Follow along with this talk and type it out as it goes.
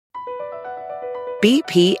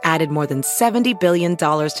BP added more than $70 billion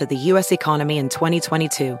to the U.S. economy in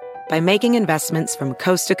 2022 by making investments from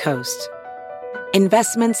coast to coast.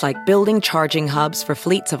 Investments like building charging hubs for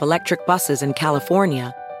fleets of electric buses in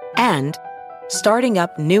California and starting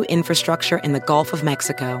up new infrastructure in the Gulf of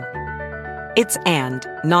Mexico. It's and,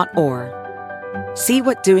 not or. See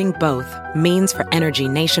what doing both means for energy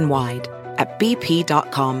nationwide at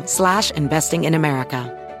bp.com/investing in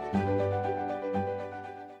America.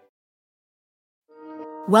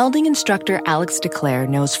 Welding instructor Alex DeClaire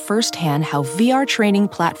knows firsthand how VR training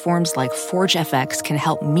platforms like ForgeFX can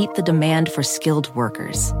help meet the demand for skilled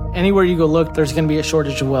workers. Anywhere you go look, there's going to be a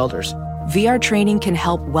shortage of welders. VR training can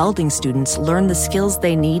help welding students learn the skills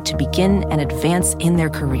they need to begin and advance in their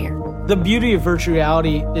career. The beauty of virtual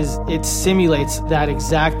reality is it simulates that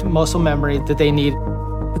exact muscle memory that they need.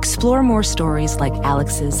 Explore more stories like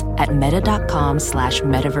Alex's at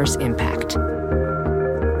meta.com/metaverseimpact.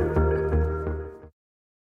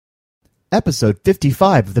 Episode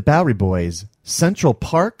 55 of The Bowery Boys, Central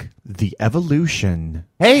Park, The Evolution.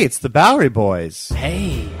 Hey, it's The Bowery Boys.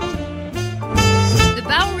 Hey. The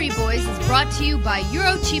Bowery Boys is brought to you by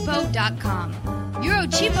Eurocheapo.com.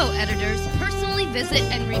 Eurocheapo editors personally visit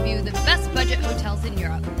and review the best budget hotels in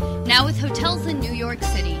Europe, now with hotels in New York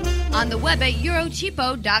City, on the web at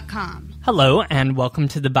Eurocheapo.com. Hello, and welcome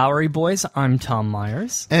to the Bowery Boys. I'm Tom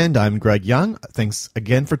Myers. And I'm Greg Young. Thanks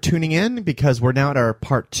again for tuning in, because we're now at our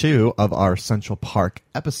part 2 of our Central Park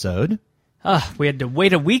episode. We had to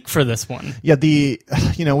wait a week for this one. Yeah, we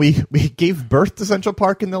gave birth to Central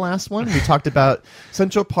Park in the last one. We talked about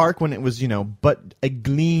Central Park when it was, but a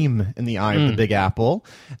gleam in the eye of the Big Apple.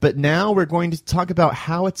 But now we're going to talk about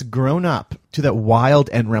how it's grown up to that wild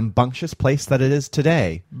and rambunctious place that it is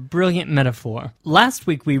today. Brilliant metaphor. Last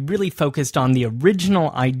week, we really focused on the original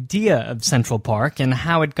idea of Central Park and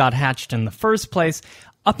how it got hatched in the first place,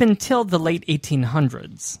 up until the late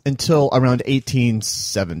 1800s. Until around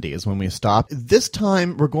 1870 is when we stopped. This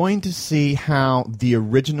time, we're going to see how the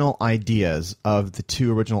original ideas of the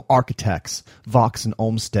two original architects, Vaux and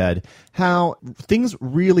Olmsted, how things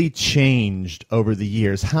really changed over the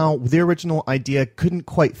years, how the original idea couldn't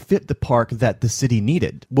quite fit the park that the city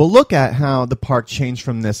needed. We'll look at how the park changed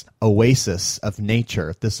from this oasis of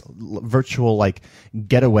nature, this virtual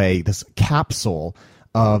getaway, this capsule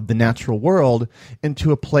of the natural world,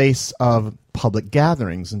 into a place of public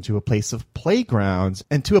gatherings, into a place of playgrounds,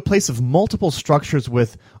 into a place of multiple structures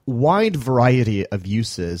with wide variety of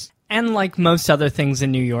uses. And like most other things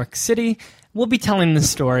in New York City, we'll be telling the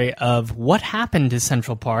story of what happened to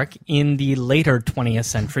Central Park in the later 20th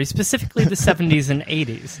century, specifically the 70s and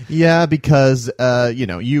 80s. Yeah, because,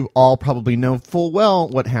 you all probably know full well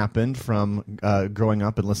what happened from growing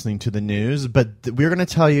up and listening to the news, but we're going to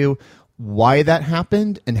tell you why that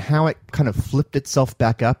happened and how it kind of flipped itself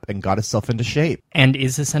back up and got itself into shape. And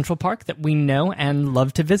is a Central Park that we know and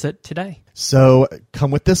love to visit today. So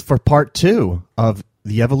come with us for part 2 of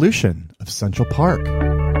the evolution of Central Park.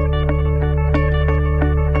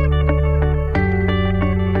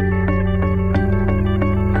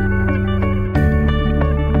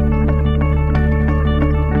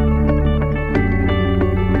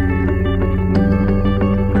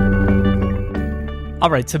 All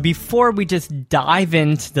right, so before we just dive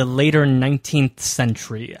into the later 19th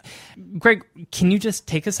century, Greg, can you just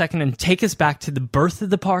take a second and take us back to the birth of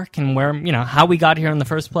the park and where, how we got here in the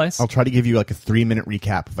first place? I'll try to give you a 3-minute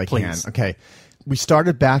recap if I Please. can. Okay. We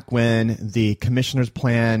started back when the commissioner's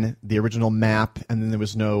plan, the original map, and then there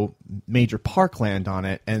was no major parkland on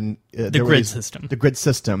it. And the grid system. The grid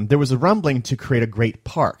system. There was a rumbling to create a great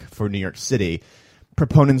park for New York City.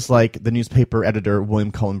 Proponents like the newspaper editor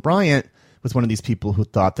William Cullen Bryant was one of these people who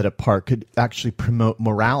thought that a park could actually promote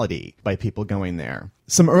morality by people going there.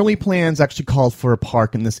 Some early plans actually called for a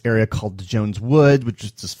park in this area called the Jones Wood, which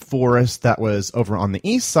is this forest that was over on the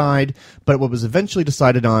east side, but what was eventually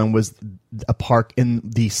decided on was a park in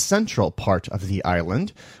the central part of the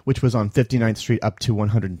island, which was on 59th Street up to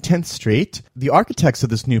 110th Street. The architects of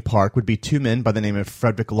this new park would be two men by the name of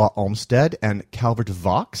Frederick Law Olmsted and Calvert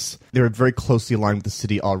Vaux. They were very closely aligned with the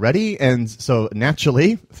city already, and so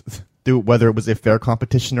naturally, whether it was a fair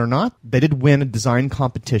competition or not, they did win a design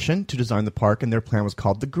competition to design the park, and their plan was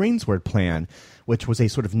called the Greensward Plan, which was a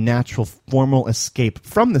sort of natural, formal escape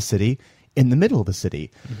from the city in the middle of the city.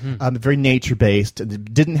 Very nature-based.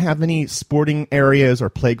 It didn't have any sporting areas or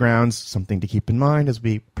playgrounds, something to keep in mind as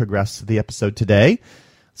we progress to the episode today.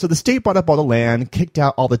 So the state bought up all the land, kicked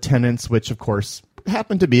out all the tenants, which, of course,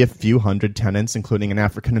 happened to be a few hundred tenants, including an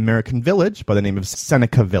African-American village by the name of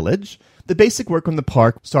Seneca Village. The basic work on the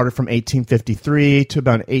park started from 1853 to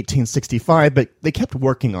about 1865, but they kept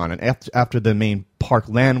working on it. After the main park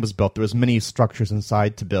land was built, there was many structures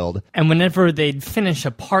inside to build. And whenever they'd finish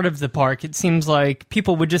a part of the park, it seems like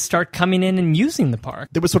people would just start coming in and using the park.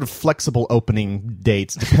 There was sort of flexible opening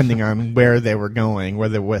dates depending on where they were going,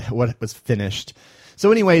 what was finished.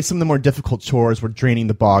 So anyway, some of the more difficult chores were draining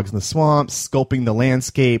the bogs and the swamps, sculpting the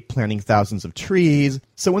landscape, planting thousands of trees.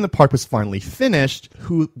 So when the park was finally finished,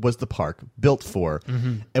 who was the park built for?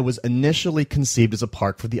 It was initially conceived as a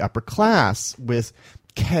park for the upper class, with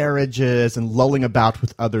carriages and lolling about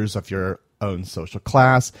with others of your own social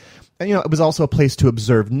class. And, it was also a place to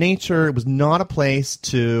observe nature. It was not a place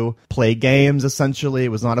to play games, essentially.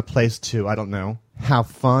 It was not a place to, have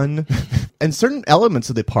fun. And certain elements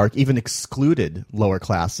of the park even excluded lower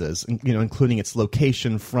classes, including its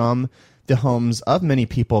location from the homes of many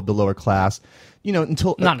people of the lower class,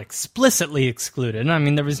 until... Not explicitly excluded. I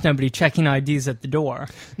mean, there was nobody checking IDs at the door.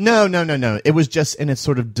 No. It was just in its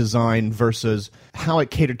sort of design versus how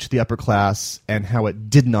it catered to the upper class and how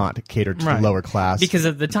it did not cater to the lower class. Because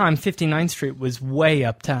at the time, 59th Street was way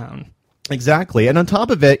uptown. Exactly. And on top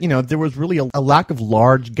of it, there was really a lack of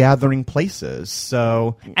large gathering places.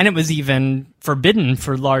 So, and it was even forbidden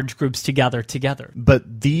for large groups to gather together.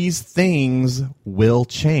 But these things will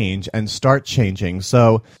change and start changing.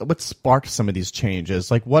 So what sparked some of these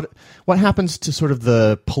changes? Like what happens to sort of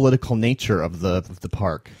the political nature of the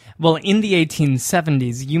park? Well, in the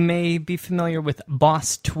 1870s, you may be familiar with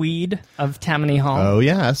Boss Tweed of Tammany Hall. Oh,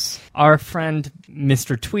 yes. Our friend,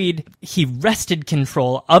 Mr. Tweed, he wrested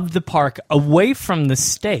control of the park away from the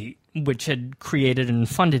state, which had created and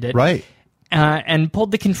funded it. Right. And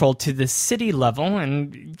pulled the control to the city level.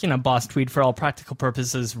 And, Boss Tweed, for all practical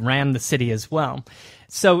purposes, ran the city as well.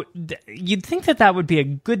 So you'd think that would be a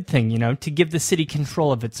good thing, to give the city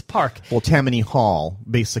control of its park. Well, Tammany Hall,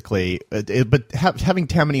 basically. But having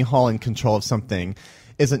Tammany Hall in control of something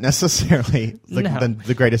isn't necessarily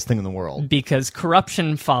the greatest thing in the world. Because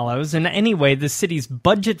corruption follows, and anyway, the city's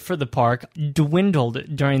budget for the park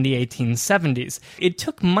dwindled during the 1870s. It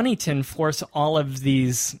took money to enforce all of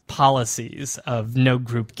these policies of no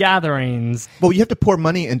group gatherings. Well, you have to pour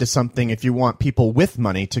money into something if you want people with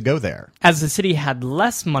money to go there. As the city had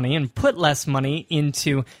less money and put less money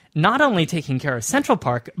into not only taking care of Central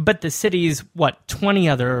Park, but the city's, 20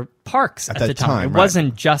 other parks at the time. It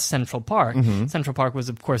wasn't just Central Park. Mm-hmm. Central Park was,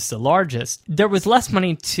 of course, the largest. There was less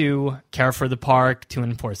money to care for the park, to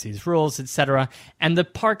enforce these rules, etc. And the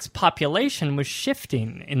park's population was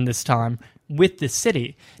shifting in this time with the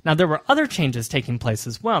city. Now, there were other changes taking place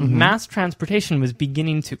as well. Mm-hmm. Mass transportation was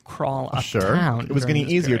beginning to crawl uptown. Sure. It was getting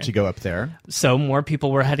easier to go up there. So more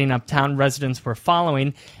people were heading uptown. Residents were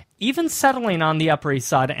following, even settling on the Upper East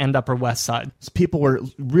Side and Upper West Side. So people were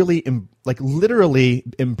really, literally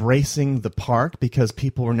embracing the park because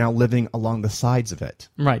people were now living along the sides of it.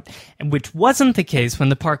 Right, which wasn't the case when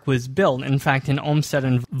the park was built. In fact, in Olmsted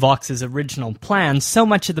and Vaux's original plan, so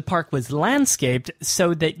much of the park was landscaped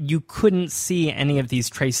so that you couldn't see any of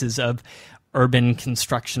these traces of urban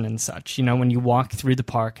construction and such. When you walked through the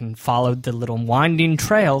park and followed the little winding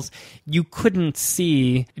trails, you couldn't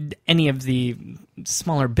see any of the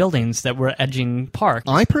smaller buildings that were edging park.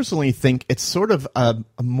 I personally think it's sort of a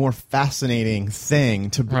more fascinating thing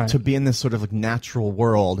to be in this sort of natural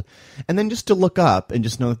world, and then just to look up and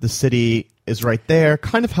just know that the city is right there,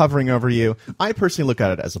 kind of hovering over you. I personally look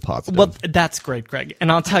at it as a positive. Well, that's great, Greg.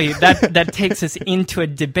 And I'll tell you, that takes us into a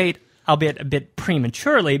debate, albeit a bit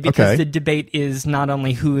prematurely, because the debate is not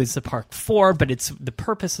only who is the park for, but it's the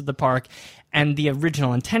purpose of the park and the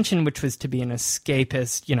original intention, which was to be an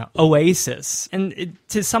escapist, oasis, and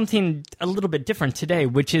to something a little bit different today,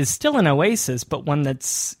 which is still an oasis, but one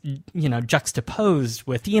that's, juxtaposed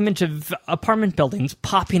with the image of apartment buildings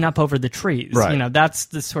popping up over the trees. Right. That's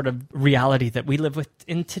the sort of reality that we live with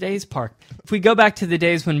in today's park. If we go back to the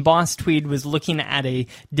days when Boss Tweed was looking at a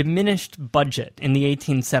diminished budget in the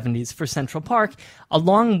 1870s for Central Park,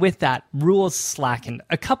 along with that, rules slackened.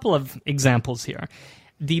 A couple of examples here.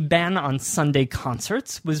 The ban on Sunday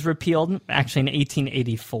concerts was repealed, actually in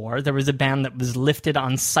 1884. There was a ban that was lifted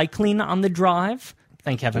on cycling on the drive.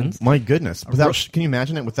 Thank heavens. Oh, my goodness. Can you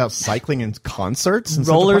imagine it without cycling and concerts?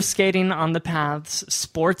 Roller skating on the paths,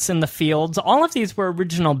 sports in the fields. All of these were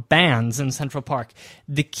original bans in Central Park.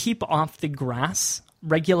 The keep off the grass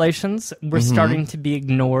regulations were starting to be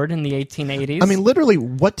ignored in the 1880s. I mean, literally,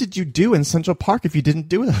 what did you do in Central Park if you didn't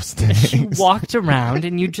do those things? You walked around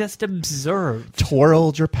and you just observed.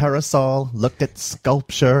 Twirled your parasol, looked at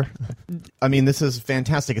sculpture. I mean, this is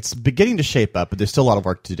fantastic. It's beginning to shape up, but there's still a lot of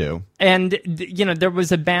work to do. And, there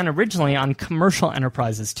was a ban originally on commercial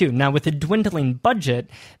enterprises, too. Now, with a dwindling budget,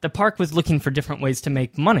 the park was looking for different ways to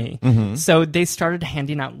make money. So they started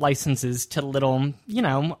handing out licenses to little,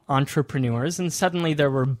 entrepreneurs, and suddenly there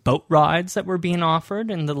were boat rides that were being offered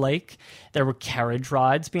in the lake. There were carriage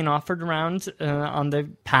rides being offered around on the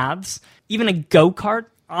paths. Even a go-kart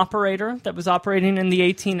operator that was operating in the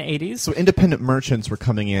 1880s. So independent merchants were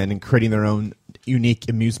coming in and creating their own unique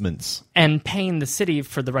amusements. And paying the city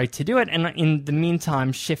for the right to do it, and in the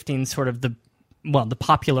meantime shifting sort of the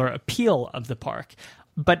popular appeal of the park.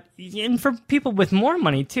 But for people with more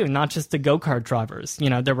money, too, not just the go-kart drivers.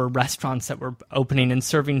 There were restaurants that were opening and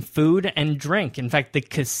serving food and drink. In fact, the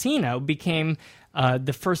casino became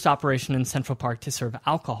the first operation in Central Park to serve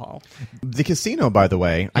alcohol. The casino, by the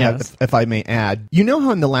way, yes. if I may add,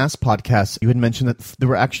 how in the last podcast you had mentioned that there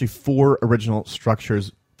were actually 4 original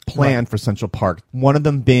structures planned for Central Park. One of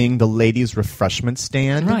them being the ladies' refreshment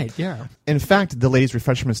stand. Right, yeah. In fact, the ladies'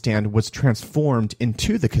 refreshment stand was transformed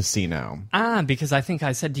into the casino. Because I think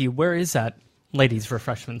I said to you, where is that ladies'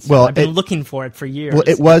 refreshment stand? Well, I've been looking for it for years. Well,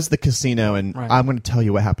 it was the casino, and right. I'm going to tell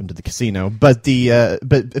you what happened to the casino. But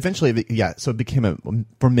but eventually, so it became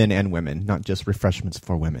for men and women, not just refreshments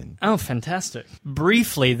for women. Oh, fantastic.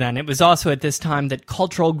 Briefly, then, it was also at this time that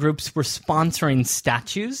cultural groups were sponsoring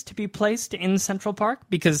statues to be placed in Central Park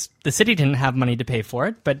because the city didn't have money to pay for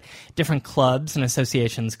it, but different clubs and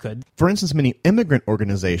associations could. For instance, many immigrant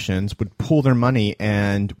organizations would pool their money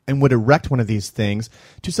and would erect one of these things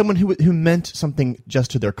to someone who meant something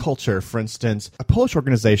just to their culture. For instance, a Polish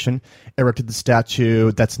organization erected the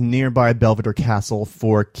statue that's nearby Belvedere Castle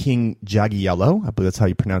for King Jagiello. I believe that's how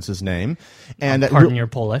you pronounce his name. And pardon your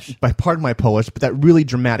Polish. Pardon my Polish, but that really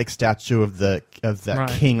dramatic statue of that right.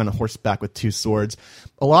 king on a horseback with 2 swords.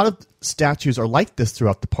 A lot of statues are like this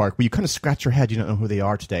throughout the park, where you kind of scratch your head, you don't know who they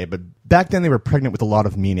are today. But back then they were pregnant with a lot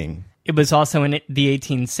of meaning. It was also in the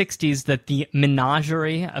 1860s that the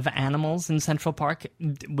menagerie of animals in Central Park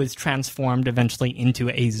was transformed eventually into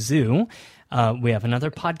a zoo. We have another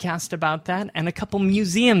podcast about that, and a couple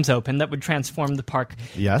museums opened that would transform the park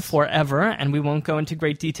forever, and we won't go into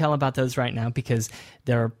great detail about those right now because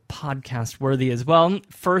they're podcast-worthy as well.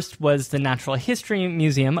 First was the Natural History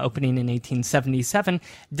Museum, opening in 1877,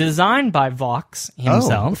 designed by Vaux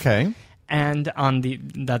himself. Oh, okay. And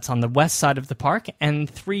that's on the west side of the park. And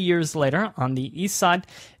 3 years later, on the east side,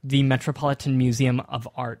 the Metropolitan Museum of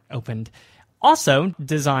Art opened. Also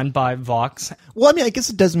designed by Vaux. Well, I mean, I guess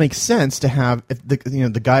it does make sense to have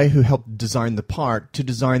the guy who helped design the park to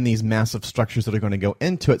design these massive structures that are going to go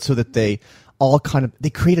into it, so that they all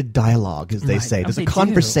they create a dialogue, as they say. There's a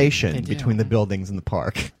conversation between the buildings and the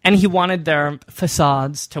park. And he wanted their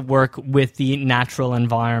facades to work with the natural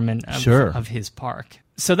environment of his park.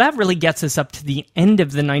 So that really gets us up to the end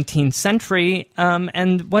of the 19th century.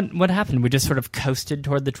 And what happened? We just sort of coasted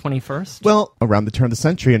toward the 21st? Well, around the turn of the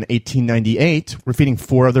century in 1898, we're feeding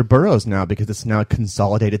 4 other boroughs now because it's now a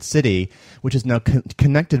consolidated city, which is now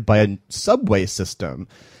connected by a subway system.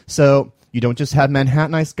 So you don't just have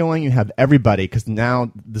Manhattanites going, you have everybody, because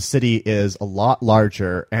now the city is a lot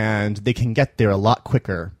larger and they can get there a lot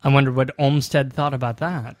quicker. I wonder what Olmsted thought about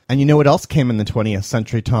that. And you know what else came in the 20th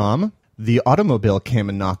century, Tom? The automobile came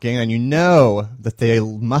in knocking, and you know that they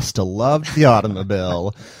must have loved the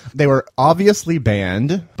automobile. They were obviously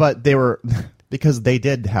banned, but they were... because they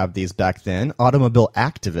did have these back then, automobile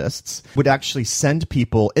activists would actually send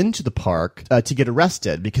people into the park to get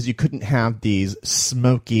arrested because you couldn't have these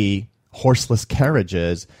smoky, horseless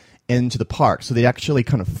carriages into the park. So they actually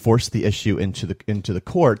kind of forced the issue into the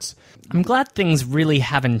courts. I'm glad things really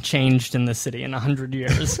haven't changed in the city in 100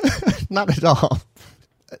 years. Not at all.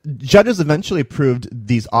 Judges eventually approved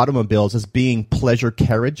these automobiles as being pleasure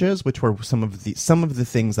carriages, which were some of the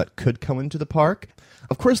things that could come into the park.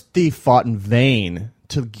 Of course, they fought in vain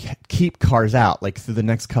to keep cars out, like through the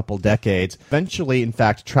next couple decades. Eventually, in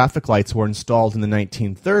fact, traffic lights were installed in the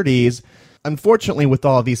 1930s. Unfortunately, with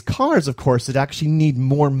all of these cars, of course, it actually need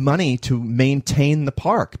more money to maintain the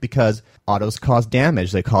park because autos cause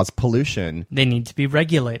damage, they cause pollution. They need to be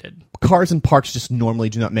regulated. Cars and parks just normally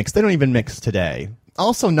do not mix. They don't even mix today.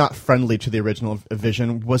 Also not friendly to the original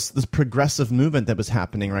vision was this progressive movement that was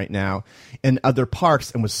happening right now in other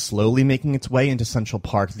parks and was slowly making its way into Central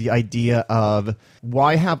Park. The idea of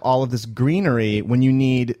why have all of this greenery when you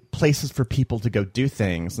need places for people to go do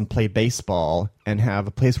things and play baseball and have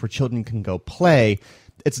a place where children can go play.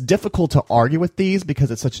 it's difficult to argue with these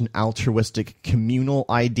because it's such an altruistic communal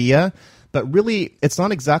idea, but really it's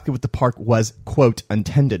not exactly what the park was, quote,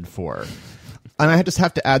 intended for. And I just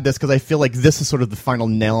have to add this because I feel like this is sort of the final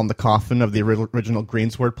nail in the coffin of the original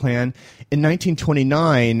Greensward plan. In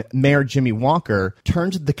 1929, Mayor Jimmy Walker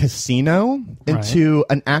turned the casino into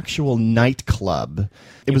an actual nightclub.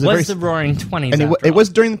 It was the Roaring 20s. And it was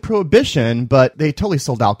during the Prohibition, but they totally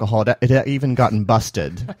sold alcohol. It had even gotten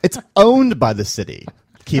busted. It's owned by the city.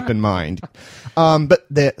 Keep in mind. But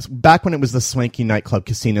back when it was the swanky nightclub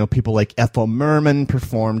casino, people like Ethel Merman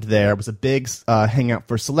performed there. It was a big hangout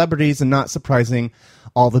for celebrities, and not surprising,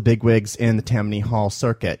 all the bigwigs in the Tammany Hall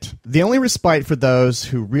circuit. The only respite for those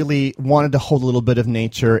who really wanted to hold a little bit of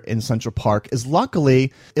nature in Central Park is,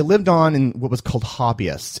 luckily, it lived on in what was called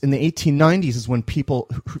hobbyists. In the 1890s is when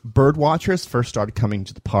bird watchers first started coming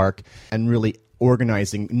to the park and really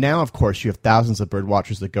organizing. Now, of course, you have thousands of bird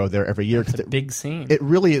watchers that go there every year. It's a big scene. It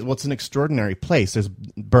really is. Well, it's an extraordinary place. There's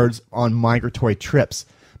birds on migratory trips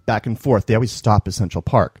back and forth. They always stop at Central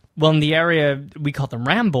Park. Well, in the area, we call them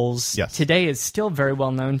Rambles, yes. Today is still very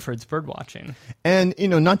well known for its bird watching. And,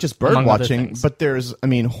 not just bird watching, but there's,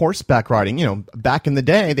 horseback riding. Back in the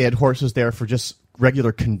day, they had horses there for just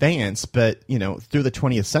regular conveyance, but through the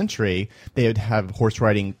 20th century they would have horse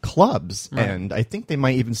riding clubs, and I think they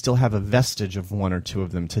might even still have a vestige of one or two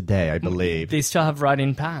of them today, I believe. They still have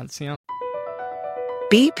riding paths,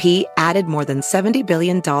 BP added more than $70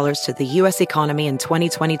 billion to the U.S. economy in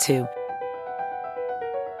 2022.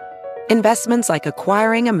 Investments like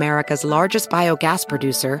acquiring America's largest biogas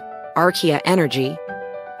producer, Archaea Energy,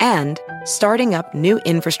 and starting up new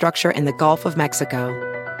infrastructure in the Gulf of Mexico.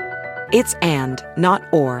 It's and, not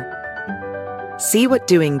or. See what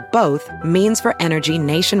doing both means for energy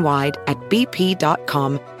nationwide at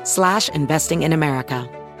bp.com/investing in America.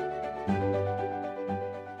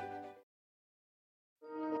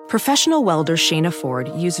 Professional welder Shayna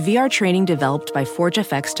Ford used VR training developed by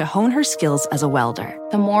ForgeFX to hone her skills as a welder.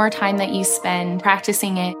 The more time that you spend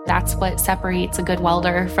practicing it, that's what separates a good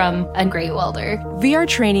welder from a great welder. VR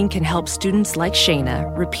training can help students like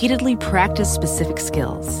Shayna repeatedly practice specific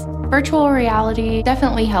skills. Virtual reality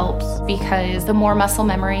definitely helps because the more muscle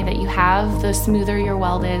memory that you have, the smoother your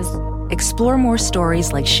weld is. Explore more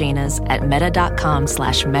stories like Shayna's at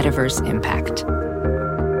meta.com/metaverseimpact.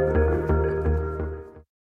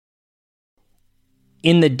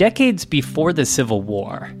 In the decades before the Civil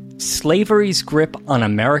War, slavery's grip on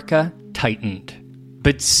America tightened.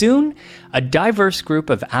 But soon, a diverse group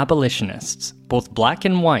of abolitionists, both black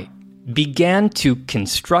and white, began to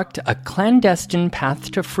construct a clandestine path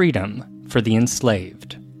to freedom for the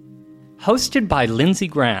enslaved. Hosted by Lindsey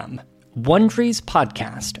Graham, Wondery's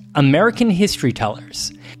podcast, American History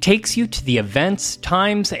Tellers, takes you to the events,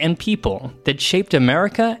 times, and people that shaped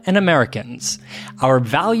America and Americans, our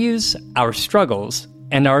values, our struggles,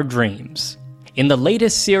 and our dreams. In the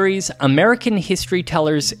latest series, American History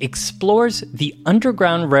Tellers explores the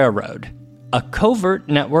Underground Railroad, a covert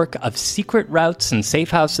network of secret routes and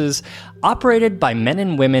safe houses operated by men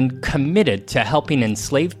and women committed to helping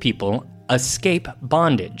enslaved people escape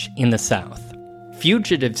bondage in the South.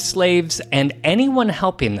 Fugitive slaves and anyone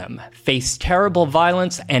helping them face terrible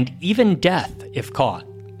violence and even death if caught.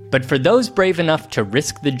 But for those brave enough to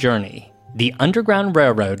risk the journey, the Underground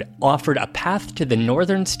Railroad offered a path to the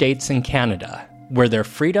northern states and Canada, where their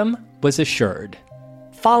freedom was assured.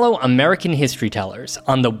 Follow American History Tellers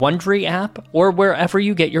on the Wondery app or wherever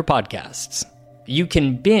you get your podcasts. You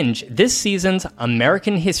can binge this season's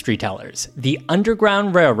American History Tellers, The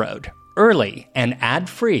Underground Railroad, early and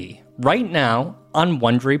ad-free right now on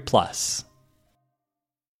Wondery Plus.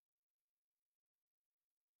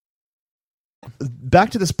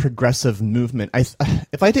 Back to this progressive movement,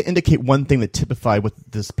 if I had to indicate one thing that typified what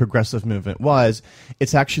this progressive movement was,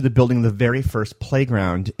 it's actually the building of the very first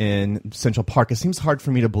playground in Central Park. It seems hard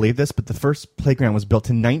for me to believe this, but the first playground was built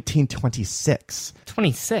in 1926.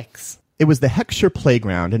 26? It was the Heckscher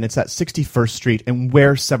Playground, and it's at 61st Street and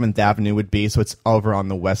where 7th Avenue would be, so it's over on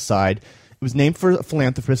the west side. It was named for a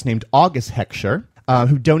philanthropist named August Heckscher,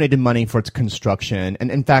 who donated money for its construction. And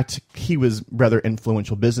in fact, he was rather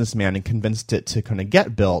influential businessman and convinced it to kind of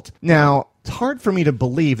get built. Now, it's hard for me to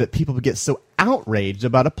believe that people would get so outraged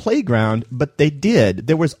about a playground, but they did.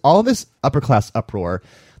 There was all this upper-class uproar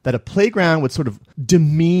that a playground would sort of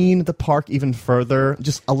demean the park even further,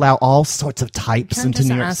 just allow all sorts of types into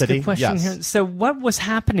New York City. Can I just ask a question here? So what was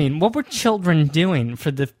happening? What were children doing for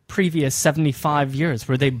the previous 75 years?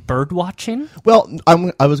 Were they bird watching? Well,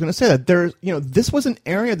 I was going to say that this was an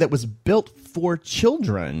area that was built for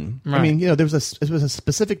children. Right. I mean, it was a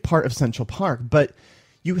specific part of Central Park, but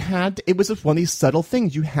it was one of these subtle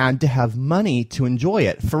things. You had to have money to enjoy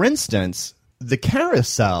it. For instance, the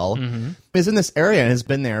carousel is in this area and has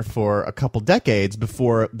been there for a couple decades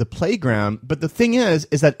before the playground. But the thing is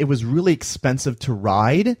that it was really expensive to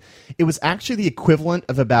ride. It was actually the equivalent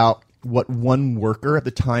of about what one worker at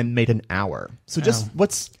the time made an hour. So just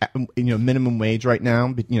what's minimum wage right now?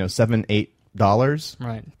 $7-8.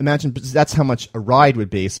 Right. Imagine that's how much a ride would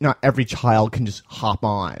be. So not every child can just hop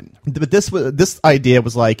on. But this idea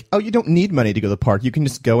was like, oh, you don't need money to go to the park. You can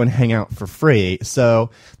just go and hang out for free. So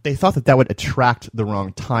they thought that would attract the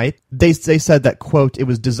wrong type. They said that, quote, it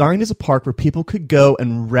was designed as a park where people could go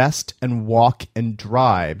and rest and walk and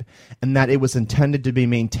drive, and that it was intended to be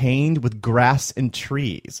maintained with grass and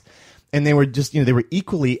trees. And they were just, they were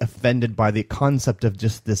equally offended by the concept of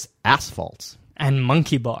just this asphalt. And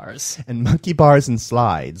monkey bars. And monkey bars and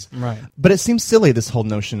slides. Right. But it seems silly, this whole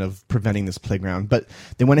notion of preventing this playground. But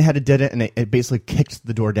they went ahead and did it, and it basically kicked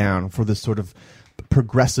the door down for this sort of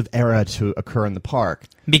progressive era to occur in the park.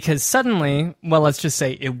 Because suddenly, well, let's just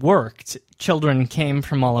say it worked. Children came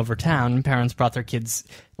from all over town. Parents brought their kids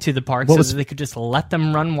to the park so that they could just let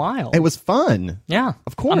them run wild. It was fun. Yeah.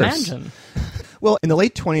 Of course. Imagine. Well, in the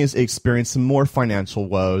late 20s, it experienced some more financial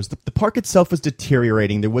woes. The park itself was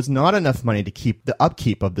deteriorating. There was not enough money to keep the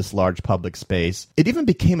upkeep of this large public space. It even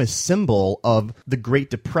became a symbol of the Great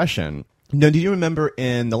Depression. Now, do you remember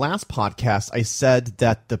in the last podcast, I said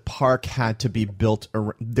that the park had to be built,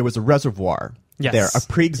 there was a reservoir there, a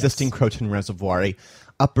pre-existing Croton reservoir, a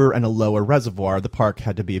upper and a lower reservoir. The park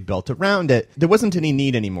had to be built around it. There wasn't any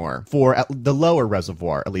need anymore for the lower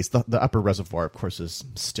reservoir, at least. The upper reservoir, of course, is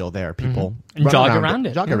still there. People jog around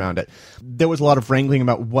it. Around it. There was a lot of wrangling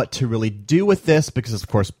about what to really do with this because, of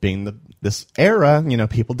course, being this era,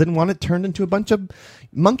 people didn't want it turned into a bunch of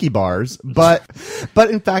monkey bars. But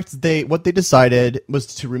in fact, what they decided was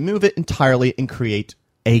to remove it entirely and create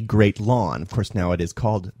a Great Lawn. Of course, now it is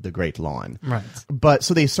called the Great Lawn. Right. But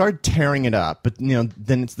so they started tearing it up. But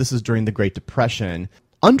then this is during the Great Depression.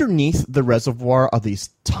 Underneath the reservoir are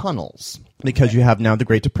these tunnels because you have now the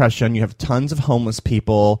Great Depression. You have tons of homeless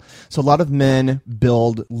people. So a lot of men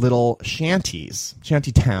build little shanties,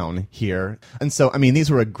 shanty town here. And so,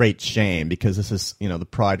 these were a great shame because this is, the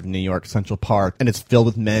pride of New York, Central Park, and it's filled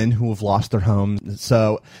with men who have lost their homes.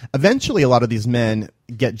 So eventually a lot of these men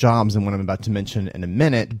get jobs in what I'm about to mention in a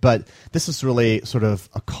minute, but this is really sort of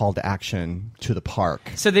a call to action to the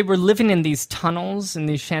park. So they were living in these tunnels in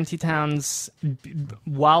these shanty towns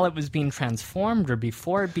while it was being transformed or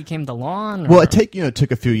before it became the lawn? Or? Well, it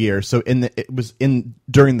took a few years. So it was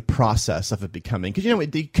during the process of it becoming, because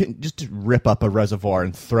they couldn't just rip up a reservoir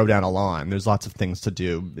and throw down a lawn. There's lots of things to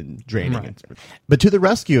do in draining it. But to the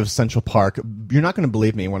rescue of Central Park, you're not going to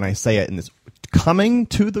believe me when I say it in this. Coming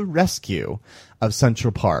to the rescue of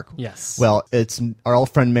Central Park. Yes. Well, it's our old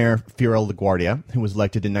friend Mayor Fiorello LaGuardia, who was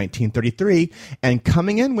elected in 1933, and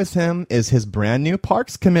coming in with him is his brand new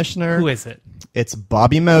Parks Commissioner. Who is it? It's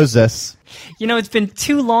Bobby Moses. It's been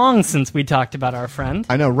too long since we talked about our friend.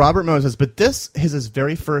 I know, Robert Moses, but this is his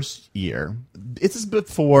very first year. It's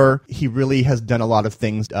before he really has done a lot of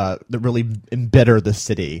things that really embetter the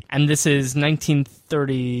city. And this is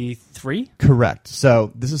 1933? Correct.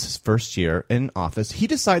 So this is his first year in office. He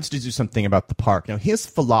decides to do something about the park. Now, his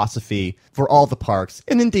philosophy for all the parks,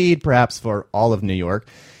 and indeed perhaps for all of New York,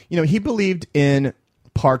 he believed in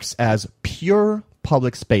parks as pure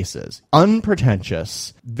public spaces,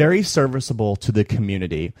 unpretentious, very serviceable to the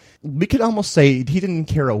community. We could almost say he didn't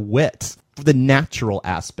care a whit for the natural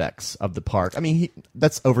aspects of the park.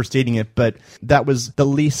 That's overstating it, but that was the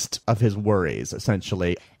least of his worries,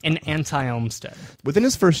 essentially. An anti-Olmsted. Within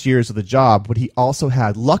his first years of the job, what he also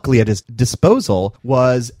had, luckily at his disposal,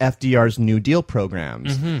 was FDR's New Deal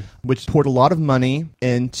programs, which poured a lot of money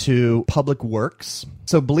into public works.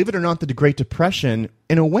 So believe it or not, the Great Depression,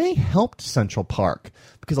 in a way, helped Central Park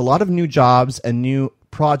because a lot of new jobs and new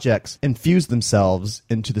projects infused themselves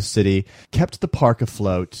into the city, kept the park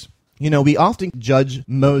afloat. We often judge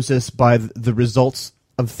Moses by the results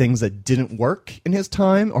of things that didn't work in his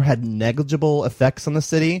time or had negligible effects on the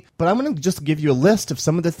city. But I'm going to just give you a list of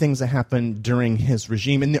some of the things that happened during his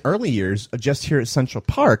regime in the early years just here at Central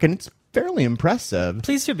Park. And it's fairly impressive.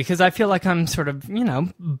 Please do, because I feel like I'm sort of,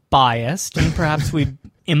 biased, and perhaps we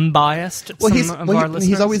imbibed our listeners.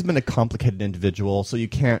 He's always been a complicated individual, so you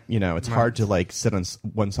can't, it's hard to sit on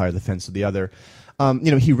one side of the fence or the other.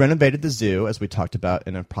 He renovated the zoo, as we talked about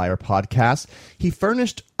in a prior podcast. He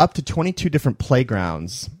furnished up to 22 different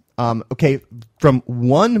playgrounds From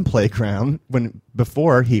one playground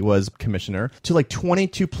before he was commissioner to like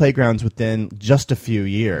 22 playgrounds within just a few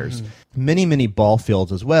years. Many, many ball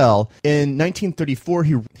fields as well. In 1934,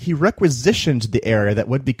 he requisitioned the area that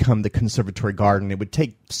would become the Conservatory Garden. It would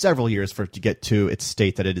take several years for it to get to its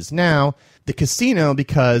state that it is now. The casino,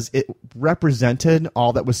 because it represented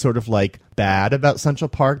all that was sort of like bad about Central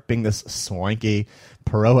Park, being this swanky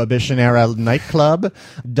Prohibition-era nightclub,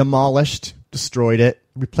 demolished, destroyed it,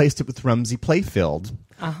 replaced it with Rumsey Playfield,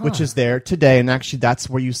 which is there today. And actually, that's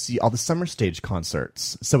where you see all the summer stage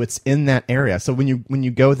concerts. So it's in that area. So when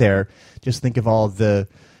you go there, just think of all the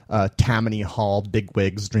Tammany Hall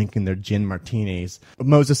bigwigs drinking their gin martinis.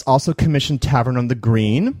 Moses also commissioned Tavern on the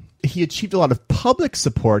Green. He achieved a lot of public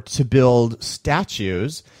support to build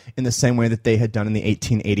statues in the same way that they had done in the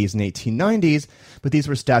 1880s and 1890s. But these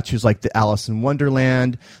were statues like the Alice in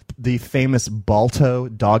Wonderland. The famous Balto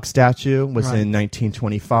dog statue was in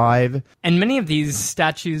 1925. And many of these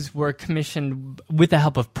statues were commissioned with the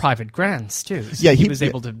help of private grants, too. So yeah, he was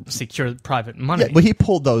able to secure private money. Yeah, well, he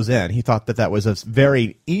pulled those in. He thought that was a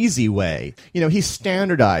very easy way. He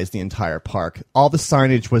standardized the entire park. All the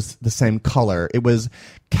signage was the same color. It was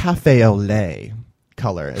cafe au lait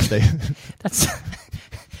color. As they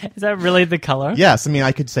Is that really the color? Yes, I mean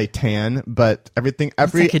I could say tan, but everything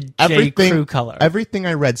Crew color. Everything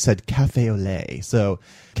I read said cafe au lait. So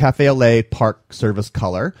cafe au lait Park Service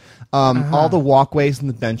color. All the walkways and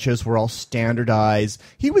the benches were all standardized.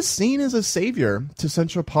 He was seen as a savior to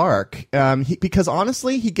Central Park because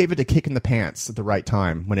honestly, he gave it a kick in the pants at the right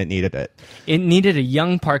time when it needed it. It needed a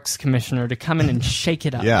young parks commissioner to come in and shake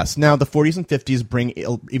it up. Yes. Now the 40s and 50s bring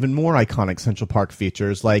even more iconic Central Park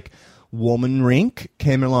features like Woolman Rink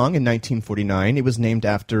came along in 1949. It was named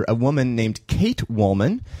after a woman named Kate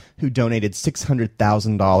Woolman, who donated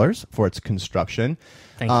 $600,000 for its construction.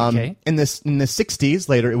 Thank you, Kate. In the 60s,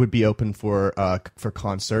 later it would be open for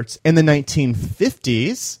concerts. In the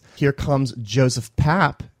 1950s, here comes Joseph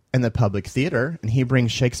Papp and the Public Theater, and he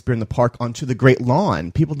brings Shakespeare in the Park onto the Great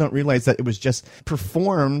Lawn. People don't realize that it was just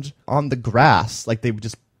performed on the grass, like they would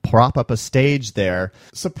just prop up a stage there.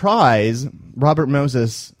 Surprise, Robert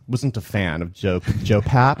Moses wasn't a fan of Joe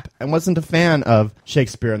Papp and wasn't a fan of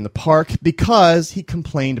Shakespeare in the Park because he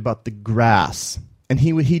complained about the grass. And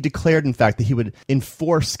he declared, in fact, that he would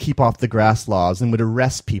enforce keep off the grass laws and would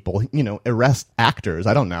arrest people, arrest actors.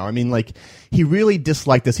 I don't know. I mean, like, he really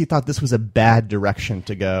disliked this. He thought this was a bad direction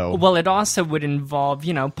to go. Well, it also would involve,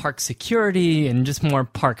 park security and just more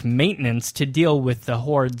park maintenance to deal with the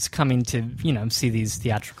hordes coming to, see these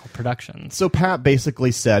theatrical productions. So Papp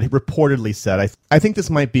basically reportedly said, I think this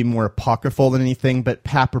might be more apocryphal than anything, but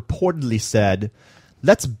Papp reportedly said,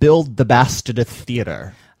 let's build the bastard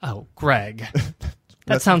theater. Oh, Greg.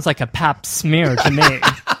 That sounds like a Papp smear to me.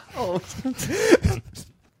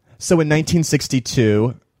 So in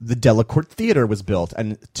 1962, the Delacorte Theater was built,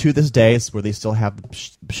 and to this day, it's where they still have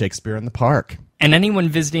Shakespeare in the Park. And anyone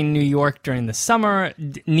visiting New York during the summer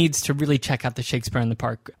needs to really check out the Shakespeare in the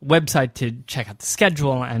Park website to check out the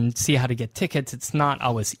schedule and see how to get tickets. It's not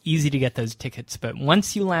always easy to get those tickets, but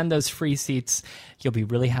once you land those free seats, you'll be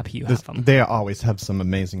really happy you have them. They always have some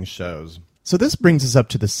amazing shows. So this brings us up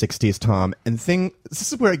to the 60s, Tom, and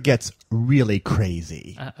this is where it gets really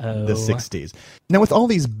crazy. The 60s. Now, with all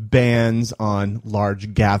these bans on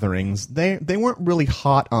large gatherings, they weren't really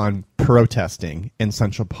hot on protesting in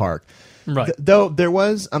Central Park. Right. Though there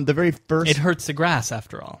was the very first. It hurts the grass,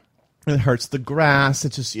 after all. It hurts the grass.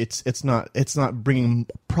 It's not bringing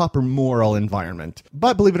proper moral environment.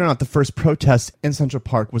 But believe it or not, the first protest in Central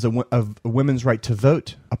Park was a women's right to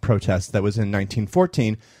vote, a protest that was in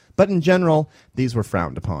 1914. But in general, these were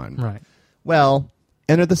frowned upon. Right. Well,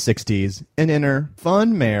 enter the 60s, and enter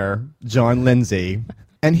fun Mayor John Lindsay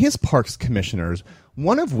and his parks commissioners,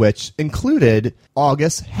 one of which included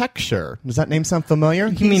August Heckscher. Does that name sound familiar?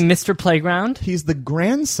 You mean Mr. Playground? He's the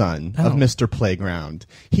grandson of Mr. Playground.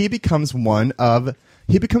 He becomes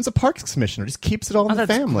a parks commissioner. Just keeps it all in the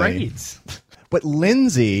family. That's great. What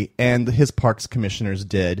Lindsay and his parks commissioners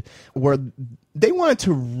did were they wanted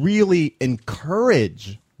to really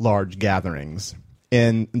encourage large gatherings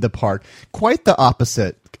in the park. Quite the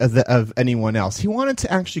opposite of anyone else. He wanted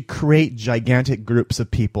to actually create gigantic groups of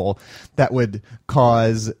people that would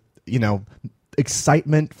cause,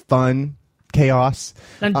 excitement, fun, chaos.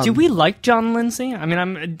 Now, do we like John Lindsay? I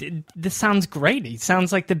mean, this sounds great. He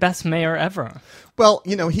sounds like the best mayor ever. Well,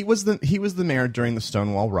 he was the mayor during the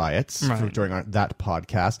Stonewall riots, during that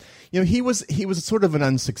podcast. He was sort of an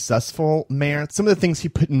unsuccessful mayor. Some of the things he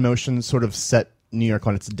put in motion sort of set New York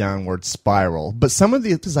on its downward spiral. But some of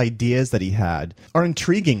his ideas that he had are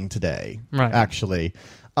intriguing today, actually.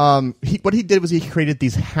 What he did was he created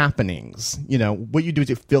these happenings. What you do is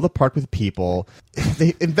you fill the park with people.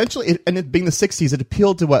 They eventually, and it being the 60s, it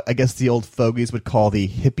appealed to what I guess the old fogies would call the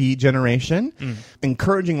hippie generation,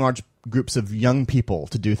 encouraging large groups of young people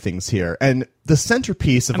to do things here. And the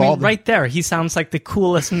centerpiece of right there, he sounds like the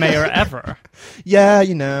coolest mayor ever. Yeah,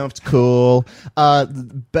 it's cool.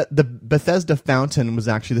 But the Bethesda Fountain was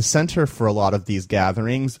actually the center for a lot of these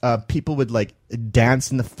gatherings. People would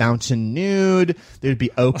dance in the fountain nude. There'd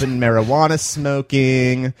be open marijuana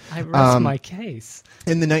smoking. I rest my case.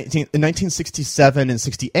 In 1967 and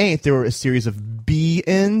 68, there were a series of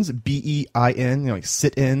be-ins, B-E-I-N, like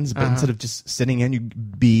sit-ins, but instead of just sitting in, you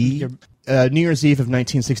be. New Year's Eve of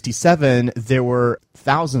 1967, there were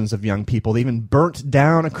thousands of young people. They even burnt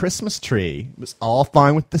down a Christmas tree. It was all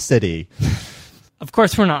fine with the city. Of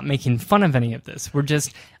course, we're not making fun of any of this. We're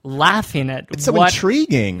just laughing at it's so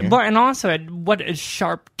intriguing. And also at what a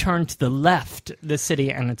sharp turn to the left the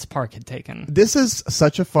city and its park had taken. This is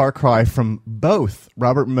such a far cry from both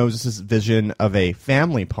Robert Moses' vision of a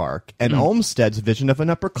family park and Olmsted's vision of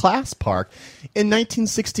an upper-class park. In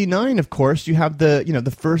 1969, of course, you have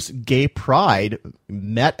the first gay pride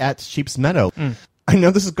met at Sheep's Meadow. I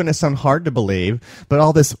know this is going to sound hard to believe, but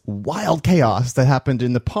all this wild chaos that happened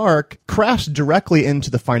in the park crashed directly into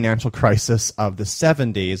the financial crisis of the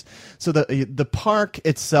 70s. So the park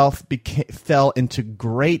itself fell into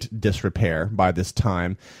great disrepair by this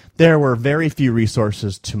time. There were very few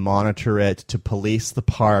resources to monitor it, to police the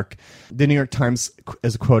park. The New York Times,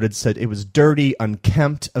 as quoted, said it was dirty,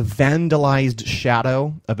 unkempt, a vandalized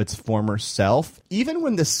shadow of its former self. Even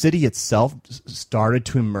when the city itself started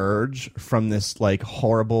to emerge from this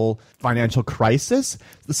horrible financial crisis,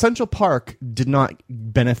 the Central Park did not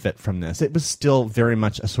benefit from this. It was still very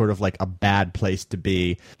much a sort of a bad place to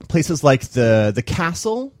be. Places like the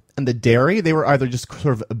castle and the dairy, they were either just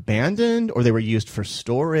sort of abandoned or they were used for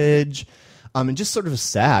storage. And just sort of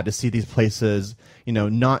sad to see these places,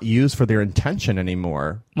 not used for their intention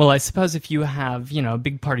anymore. Well, I suppose if you have, a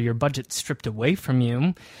big part of your budget stripped away from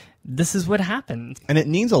you, this is what happened. And it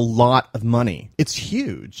needs a lot of money. It's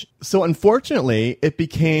huge. So unfortunately, it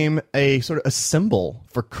became a sort of a symbol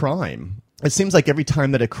for crime. It seems like every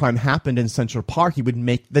time that a crime happened in Central Park, it would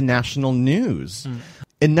make the national news.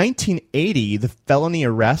 In 1980, the felony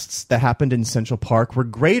arrests that happened in Central Park were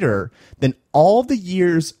greater than all the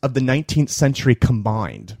years of the 19th century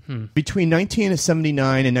combined. Between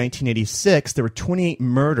 1979 and 1986, there were 28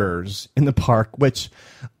 murders in the park, which,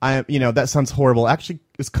 that sounds horrible. Actually,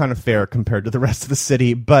 it was kind of fair compared to the rest of the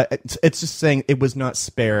city, but it's just saying it was not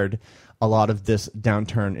spared a lot of this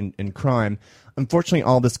downturn in crime. Unfortunately,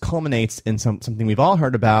 all this culminates in something we've all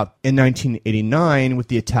heard about in 1989 with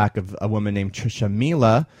the attack of a woman named Trisha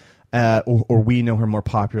Mila, or we know her more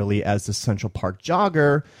popularly as the Central Park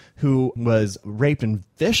jogger, who was raped and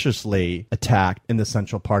viciously attacked in the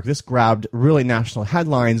Central Park. This grabbed really national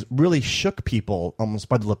headlines, really shook people almost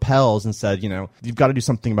by the lapels and said, you've got to do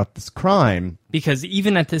something about this crime. Because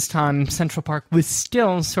even at this time, Central Park was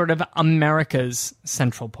still sort of America's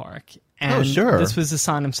Central Park. And sure. This was a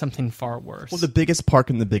sign of something far worse. Well, the biggest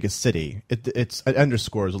park in the biggest city. It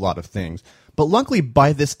underscores a lot of things. But luckily,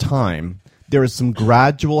 by this time, there is some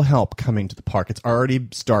gradual help coming to the park. It's already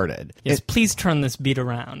started. Yes, please turn this beat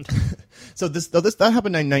around. So that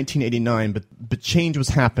happened in 1989, but change was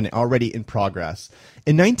happening, already in progress.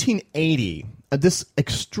 In 1980, this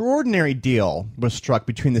extraordinary deal was struck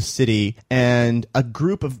between the city and a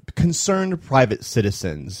group of concerned private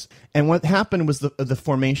citizens. And what happened was the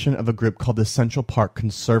formation of a group called the Central Park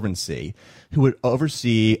Conservancy, who would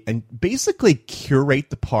oversee and basically curate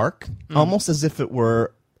the park, almost as if it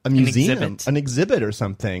were a museum, an exhibit or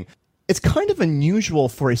something. It's kind of unusual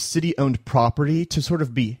for a city-owned property to sort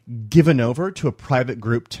of be given over to a private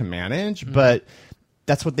group to manage, but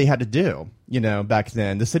that's what they had to do, back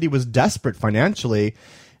then. The city was desperate financially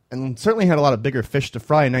and certainly had a lot of bigger fish to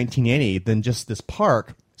fry in 1980 than just this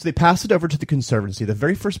park. So they passed it over to the Conservancy. The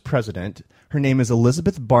very first president, her name is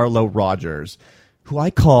Elizabeth Barlow Rogers, who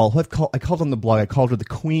I called on the blog, I called her the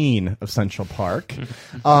Queen of Central Park.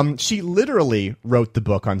 She literally wrote the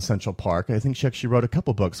book on Central Park. I think she actually wrote a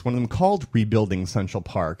couple books, one of them called Rebuilding Central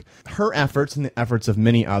Park. Her efforts and the efforts of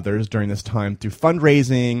many others during this time through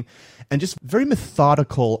fundraising and just very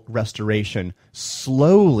methodical restoration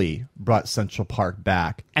slowly brought Central Park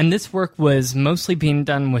back. And this work was mostly being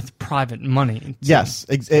done with private money. Yes,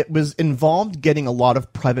 it was involved getting a lot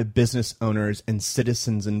of private business owners and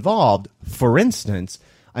citizens involved. For instance,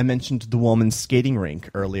 I mentioned the Woolman skating rink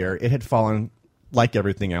earlier. It had fallen, like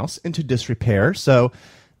everything else, into disrepair, so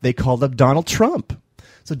they called up Donald Trump.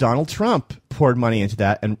 So Donald Trump poured money into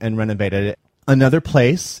that and renovated it. Another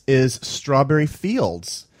place is Strawberry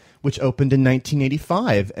Fields, which opened in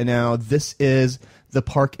 1985. And now this is the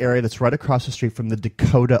park area that's right across the street from the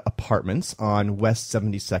Dakota Apartments on West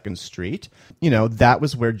 72nd Street. You know, that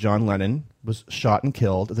was where John Lennon was shot and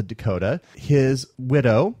killed at the Dakota. His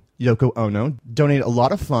widow, Yoko Ono, donated a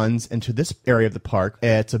lot of funds into this area of the park.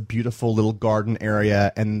 It's a beautiful little garden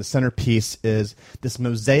area, and the centerpiece is this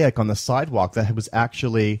mosaic on the sidewalk that was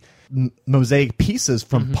actually mosaic pieces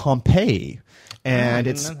from Pompeii. And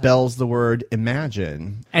it spells the word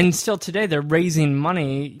imagine. And still today, they're raising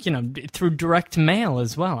money, you know, through direct mail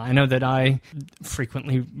as well. I know that I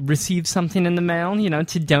frequently receive something in the mail, you know,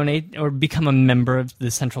 to donate or become a member of the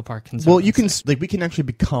Central Park Conservancy. Well, you can, we can actually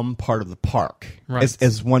become part of the park. Right.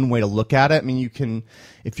 As one way to look at it. I mean, you can,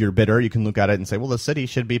 if you're bitter, you can look at it and say, well, the city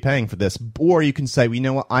should be paying for this. Or you can say, well, you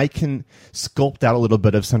know what, I can sculpt out a little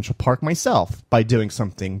bit of Central Park myself by doing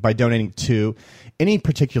something, by donating to any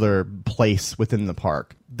particular place within the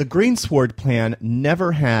park. The Greensward plan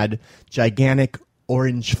never had gigantic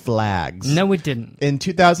orange flags. No, it didn't. In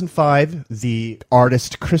 2005, the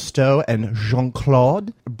artist Christo and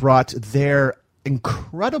Jean-Claude brought their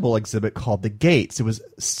incredible exhibit called The Gates. It was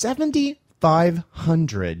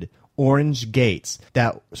 7,500 orange gates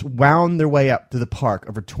that wound their way up to the park,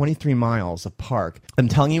 over 23 miles of park. I'm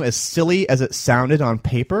telling you, as silly as it sounded on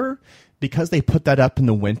paper, because they put that up in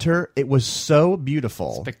the winter, it was so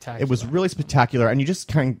beautiful. Spectacular. It was really spectacular, and you just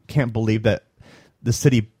can't believe that the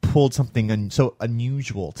city pulled something so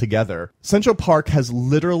unusual together. Central Park has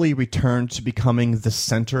literally returned to becoming the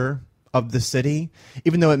center of the city,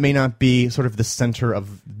 even though it may not be sort of the center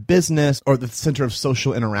of business or the center of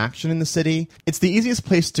social interaction in the city. It's the easiest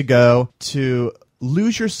place to go to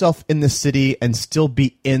lose yourself in the city and still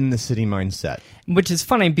be in the city mindset. Which is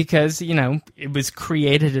funny because, you know, it was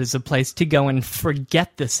created as a place to go and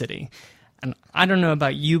forget the city. And I don't know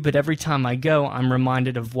about you, but every time I go, I'm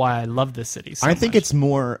reminded of why I love the city so I think much.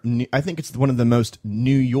 I think it's one of the most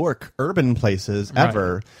New York urban places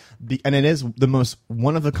ever. Right. And it is the most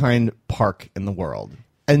one-of-a-kind park in the world.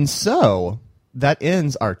 And so that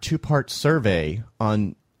ends our two-part survey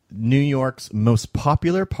on New York's most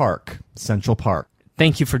popular park, Central Park.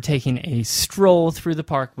 Thank you for taking a stroll through the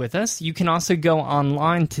park with us. You can also go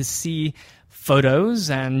online to see photos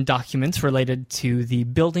and documents related to the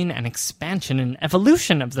building and expansion and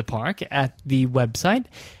evolution of the park at the website,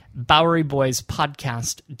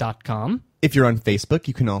 BoweryBoysPodcast.com. If you're on Facebook,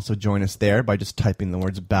 you can also join us there by just typing the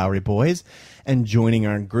words Bowery Boys and joining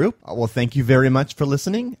our group. Well, thank you very much for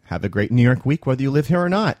listening. Have a great New York week, whether you live here or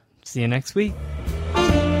not. See you next week.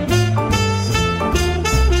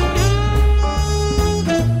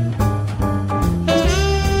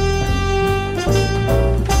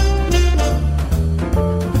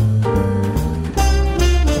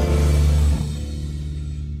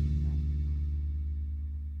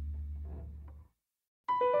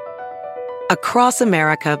 Across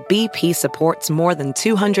America, BP supports more than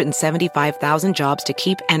 275,000 jobs to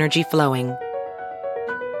keep energy flowing.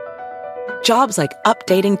 Jobs like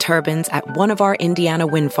updating turbines at one of our Indiana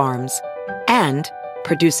wind farms and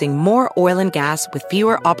producing more oil and gas with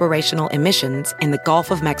fewer operational emissions in the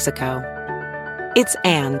Gulf of Mexico. It's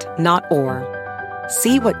and, not or.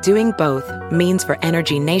 See what doing both means for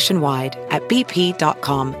energy nationwide at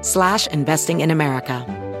bp.com/investing in America.